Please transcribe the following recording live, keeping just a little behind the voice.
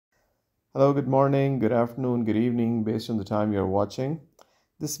Hello, good morning, good afternoon, good evening, based on the time you're watching.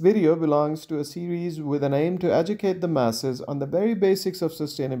 This video belongs to a series with an aim to educate the masses on the very basics of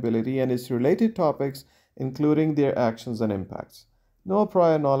sustainability and its related topics, including their actions and impacts. No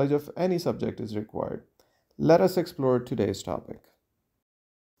prior knowledge of any subject is required. Let us explore today's topic.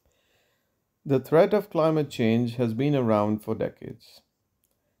 The threat of climate change has been around for decades.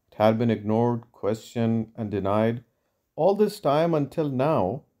 It had been ignored, questioned, and denied all this time until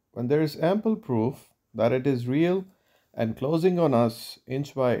now, when there is ample proof that it is real and closing on us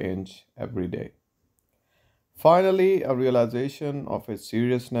inch by inch every day. Finally, a realization of its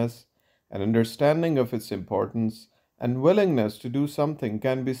seriousness, an understanding of its importance, and willingness to do something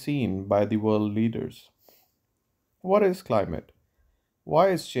can be seen by the world leaders. What is climate? Why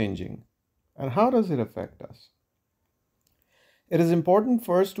is changing? And how does it affect us? It is important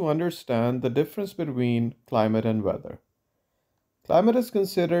first to understand the difference between climate and weather. Climate is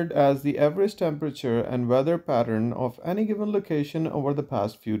considered as the average temperature and weather pattern of any given location over the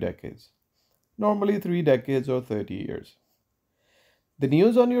past few decades, normally 3 decades or 30 years. The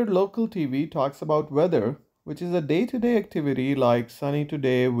news on your local TV talks about weather, which is a day to day activity like sunny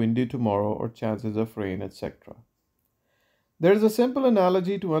today, windy tomorrow, or chances of rain, etc. There is a simple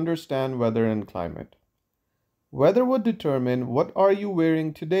analogy to understand weather and climate. Weather would determine what are you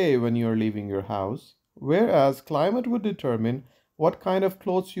wearing today when you are leaving your house, whereas climate would determine what kind of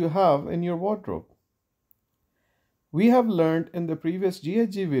clothes you have in your wardrobe. We have learned in the previous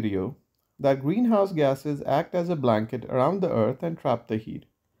GHG video that greenhouse gases act as a blanket around the earth and trap the heat.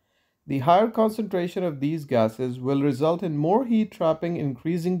 The higher concentration of these gases will result in more heat trapping,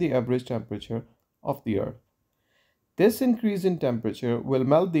 increasing the average temperature of the earth. This increase in temperature will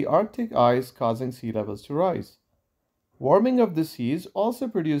melt the Arctic ice, causing sea levels to rise. Warming of the seas also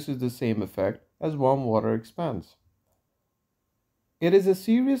produces the same effect as warm water expands. It is a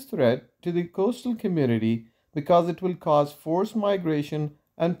serious threat to the coastal community because it will cause forced migration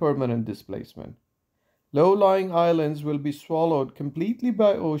and permanent displacement. Low-lying islands will be swallowed completely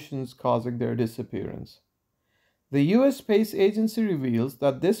by oceans, causing their disappearance. The US Space Agency reveals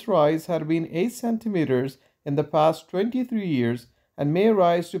that this rise had been 8 centimeters in the past 23 years and may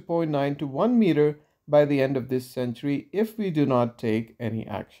rise to 0.9 to 1 meter by the end of this century if we do not take any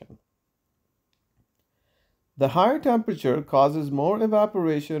action. The higher temperature causes more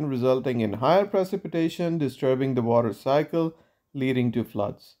evaporation, resulting in higher precipitation, disturbing the water cycle, leading to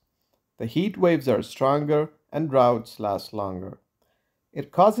floods. The heat waves are stronger and droughts last longer.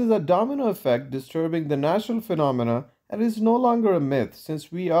 It causes a domino effect, disturbing the natural phenomena, and is no longer a myth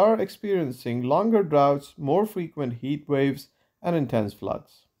since we are experiencing longer droughts, more frequent heat waves, and intense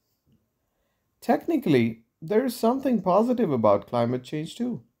floods. Technically, there is something positive about climate change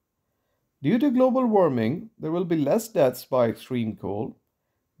too. Due to global warming, there will be less deaths by extreme cold.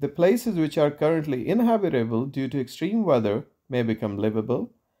 The places which are currently inhabitable due to extreme weather may become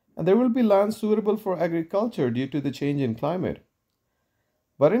livable, and there will be land suitable for agriculture due to the change in climate.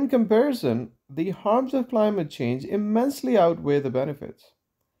 But in comparison, the harms of climate change immensely outweigh the benefits.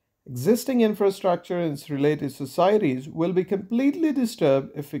 Existing infrastructure and its related societies will be completely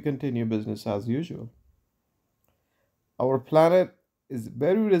disturbed if we continue business as usual. Our planet is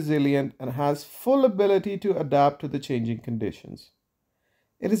very resilient and has full ability to adapt to the changing conditions.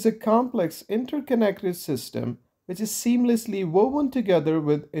 It is a complex, interconnected system which is seamlessly woven together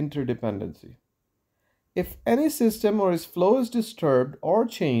with interdependency. If any system or its flow is disturbed or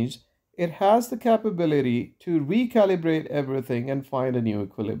changed, it has the capability to recalibrate everything and find a new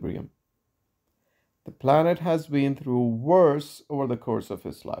equilibrium. The planet has been through worse over the course of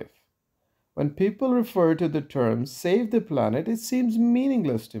its life. When people refer to the term save the planet, it seems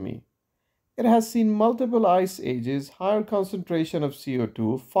meaningless to me. It has seen multiple ice ages, higher concentration of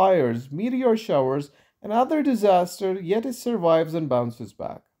CO2, fires, meteor showers, and other disasters, yet it survives and bounces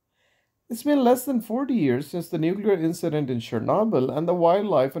back. It's been less than 40 years since the nuclear incident in Chernobyl and the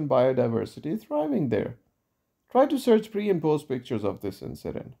wildlife and biodiversity thriving there. Try to search pre and post pictures of this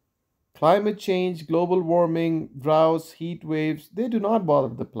incident. Climate change, global warming, droughts, heat waves, they do not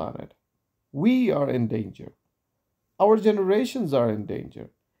bother the planet. We are in danger. Our generations are in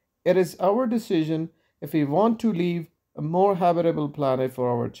danger. It is our decision if we want to leave a more habitable planet for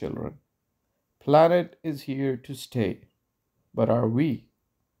our children. Planet is here to stay. But are we?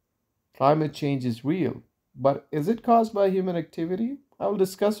 Climate change is real, but is it caused by human activity? I will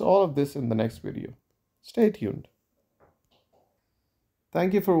discuss all of this in the next video. Stay tuned.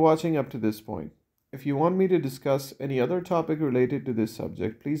 Thank you for watching up to this point. If you want me to discuss any other topic related to this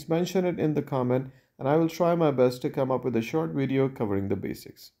subject, please mention it in the comment and I will try my best to come up with a short video covering the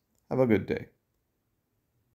basics. Have a good day.